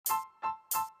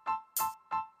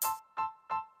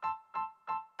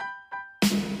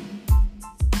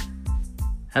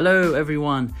Hello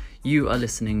everyone, you are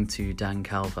listening to Dan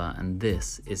Calver and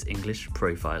this is English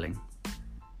Profiling.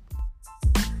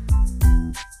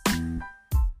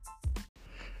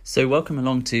 So welcome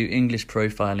along to English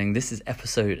Profiling. This is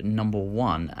episode number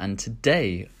 1 and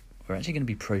today we're actually going to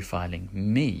be profiling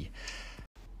me.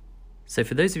 So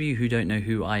for those of you who don't know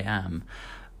who I am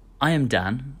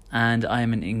Dan and I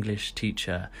am an English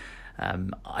teacher.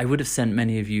 I would have sent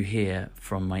many of you here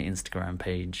from my Instagram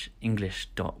page,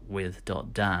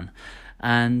 english.with.dan.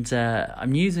 And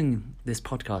I'm using this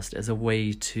podcast as a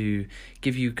way to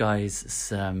give you guys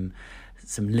some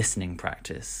listening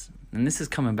practice. And this has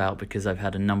come about because I've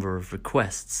had a number of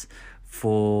requests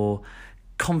for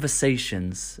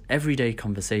conversations, everyday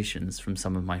conversations from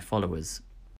some of my followers.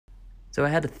 So I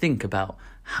had to think about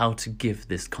how to give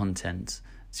this content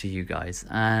to you guys.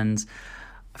 And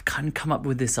I've kind of come up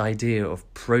with this idea of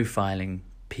profiling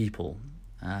people.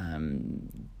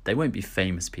 They won't be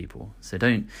famous people, so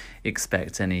don't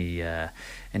expect any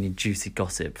juicy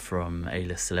gossip from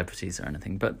A-list celebrities or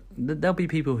anything. But there'll be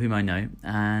people whom I know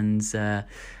and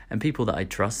people that I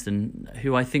trust and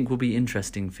who I think will be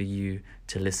interesting for you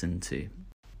to listen to.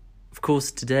 Of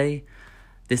course, today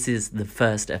this is the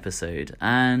first episode,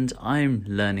 and I'm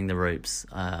learning the ropes.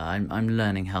 I'm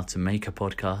learning how to make a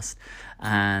podcast,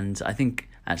 and I think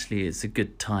actually it's a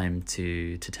good time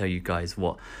to tell you guys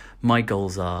what my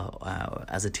goals are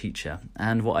as a teacher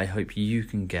and what I hope you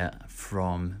can get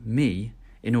from me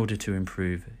in order to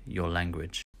improve your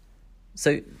language.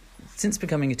 So since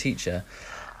becoming a teacher,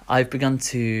 I've begun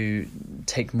to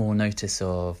take more notice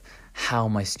of how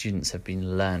my students have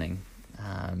been learning.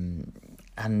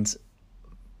 And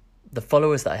the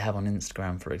followers that I have on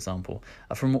Instagram, for example,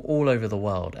 are from all over the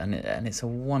world, and it's a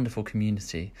wonderful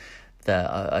community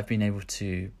that I've been able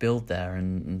to build there,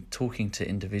 and talking to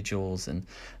individuals and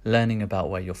learning about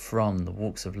where you're from, the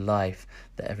walks of life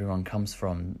that everyone comes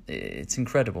from. It's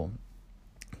incredible.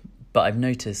 But I've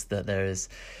noticed that there is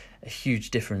a huge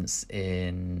difference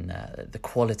in the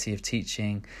quality of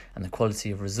teaching and the quality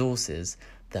of resources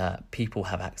that people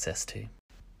have access to.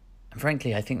 And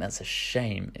frankly, I think that's a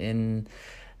shame. In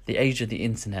the age of the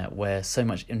internet, where so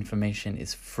much information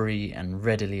is free and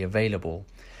readily available,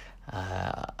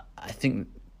 I think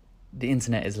the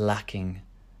internet is lacking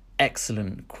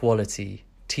excellent quality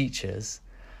teachers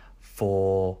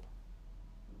for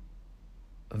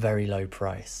a very low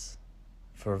price.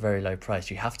 For a very low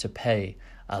price. You have to pay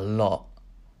a lot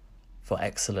for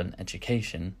excellent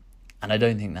education, and I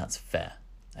don't think that's fair.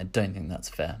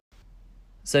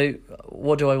 So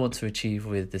what do I want to achieve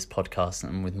with this podcast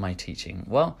and with my teaching?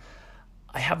 Well,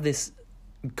 I have this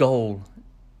goal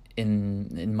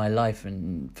in my life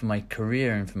and for my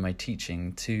career and for my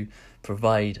teaching to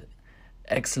provide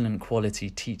excellent quality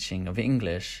teaching of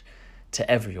English to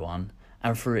everyone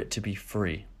and for it to be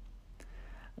free.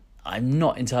 I'm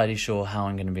not entirely sure how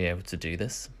I'm going to be able to do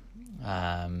this.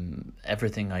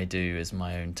 Everything I do is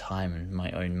my own time and my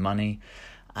own money,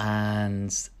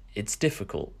 and it's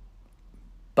difficult.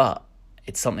 But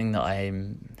it's something that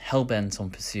I'm hell-bent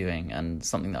on pursuing and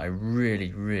something that I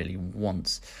really, really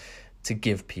want to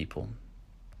give people.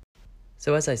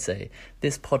 So as I say,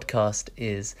 this podcast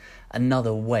is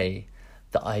another way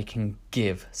that I can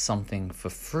give something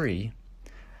for free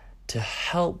to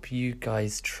help you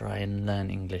guys try and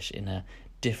learn English in a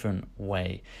different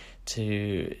way,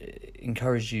 to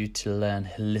encourage you to learn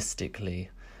holistically,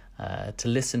 to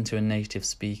listen to a native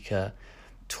speaker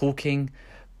talking,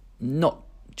 not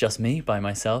just me by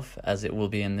myself, as it will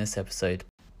be in this episode,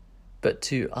 but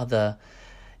to other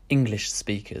English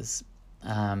speakers.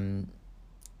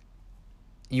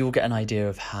 You will get an idea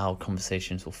of how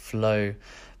conversations will flow,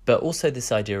 but also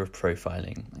this idea of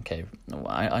profiling. Okay,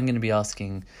 I'm going to be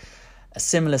asking a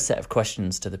similar set of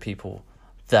questions to the people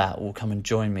that will come and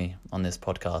join me on this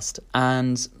podcast,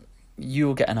 and you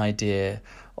will get an idea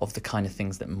of the kind of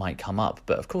things that might come up.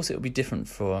 But of course, it will be different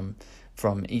from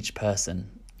each person,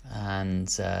 and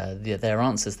their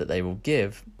answers that they will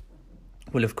give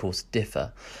will of course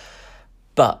differ.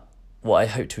 But what I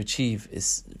hope to achieve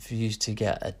is for you to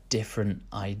get a different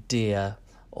idea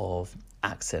of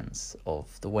accents,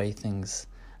 of the way things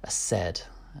are said,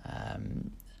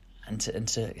 and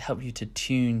to help you to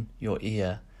tune your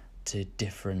ear to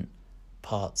different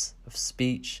parts of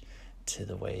speech, to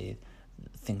the way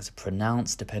things are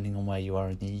pronounced depending on where you are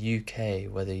in the UK,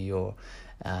 whether you're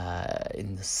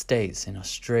in the States, in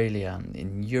Australia,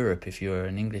 in Europe, if you're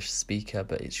an English speaker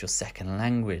but it's your second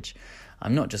language.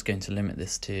 I'm not just going to limit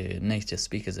this to native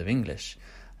speakers of English.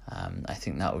 I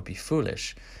think that would be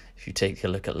foolish. If you take a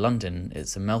look at London,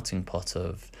 it's a melting pot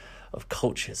of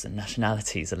cultures and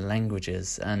nationalities and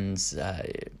languages, and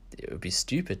it would be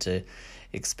stupid to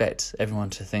expect everyone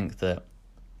to think that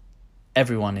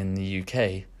everyone in the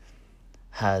UK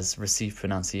has received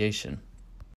pronunciation.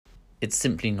 It's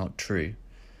simply not true.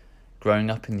 Growing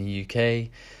up in the UK,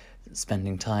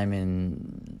 spending time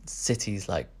in cities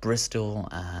like Bristol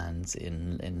and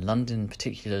in London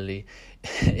particularly,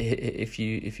 if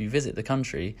you visit the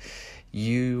country,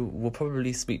 you will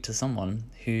probably speak to someone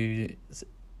who's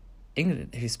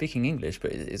speaking English,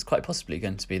 but it's quite possibly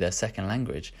going to be their second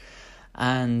language.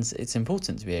 And it's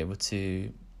important to be able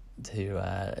to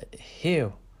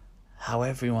hear how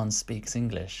everyone speaks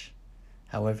English.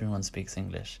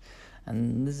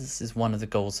 And this is one of the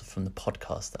goals from the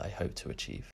podcast that I hope to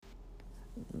achieve.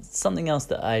 Something else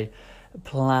that I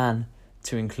plan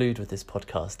to include with this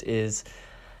podcast is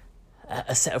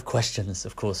a set of questions,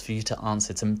 of course, for you to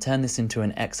answer, to turn this into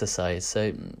an exercise.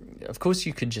 So, of course,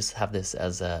 you could just have this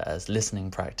as listening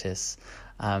practice,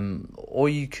 or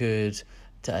you could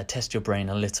test your brain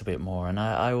a little bit more. And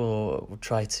I will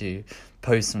try to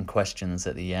pose some questions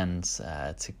at the end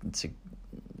to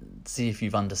see if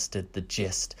you've understood the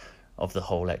gist of the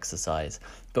whole exercise,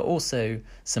 but also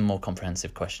some more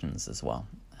comprehensive questions as well.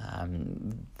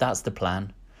 That's the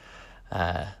plan.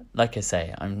 Like I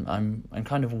say, I'm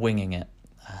kind of winging it.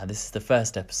 This is the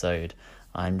first episode.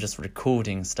 I'm just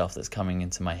recording stuff that's coming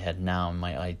into my head now, and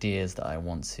my ideas that I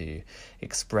want to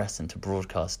express and to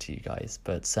broadcast to you guys.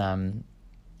 But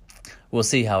we'll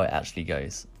see how it actually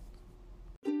goes.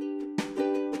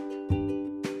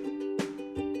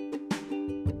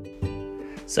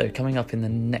 So coming up in the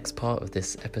next part of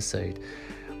this episode,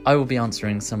 I will be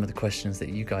answering some of the questions that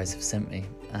you guys have sent me,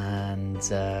 and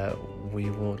we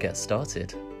will get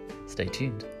started. Stay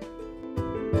tuned.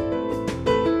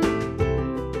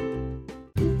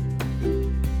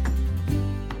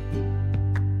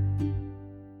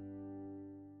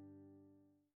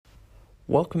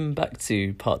 Welcome back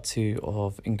to part 2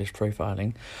 of English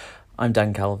Profiling. I'm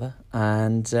Dan Calver,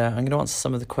 and I'm going to answer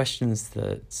some of the questions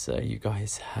that you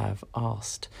guys have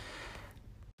asked.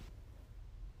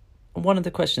 One of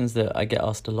the questions that I get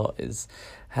asked a lot is,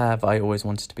 have I always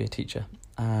wanted to be a teacher?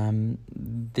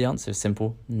 The answer is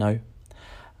simple, no.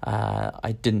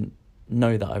 I didn't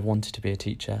know that I wanted to be a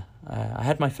teacher. I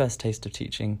had my first taste of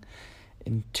teaching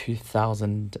in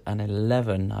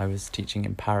 2011. I was teaching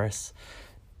in Paris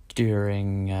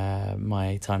during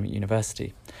my time at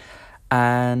university,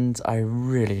 and I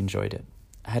really enjoyed it.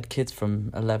 I had kids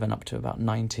from 11 up to about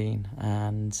 19,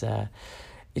 and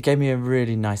it gave me a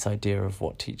really nice idea of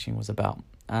what teaching was about.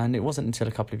 And it wasn't until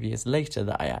a couple of years later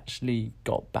that I actually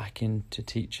got back into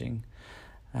teaching.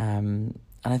 And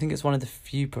I think it's one of the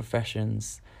few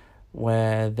professions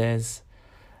where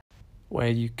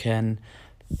you can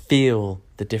feel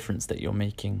the difference that you're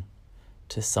making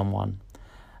to someone.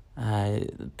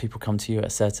 People come to you at a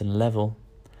certain level,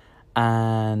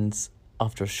 and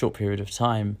after a short period of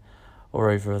time, or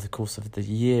over the course of the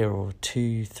year or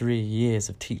 2-3 years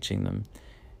of teaching them,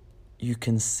 you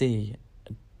can see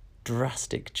a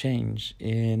drastic change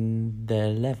in their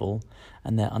level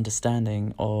and their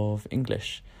understanding of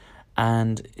English.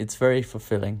 And it's very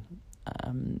fulfilling.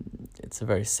 It's a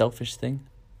very selfish thing,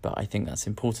 but I think that's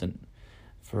important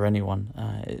for anyone,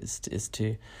 is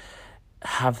to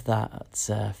have that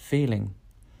feeling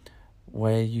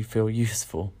where you feel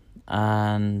useful.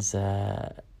 And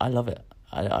I love it.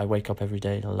 I wake up every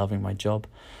day loving my job.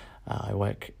 I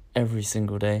work every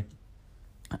single day,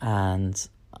 and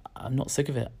I'm not sick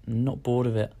of it. I'm not bored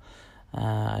of it.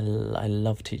 I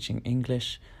love teaching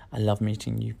English. I love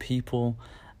meeting new people,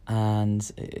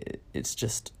 and it's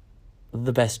just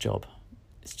the best job.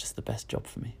 It's just the best job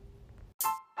for me.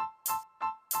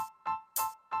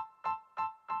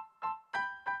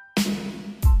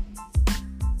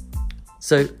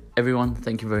 So everyone,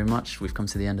 thank you very much. We've come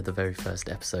to the end of the very first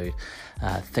episode.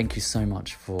 Thank you so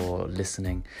much for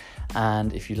listening.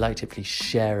 And if you liked it, please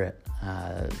share it.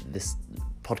 This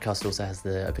podcast also has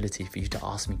the ability for you to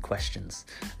ask me questions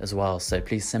as well. So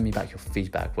please send me back your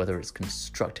feedback, whether it's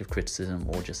constructive criticism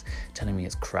or just telling me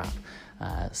it's crap.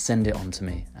 Send it on to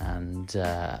me, and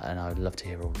I would love to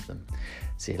hear all of them.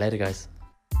 See you later, guys.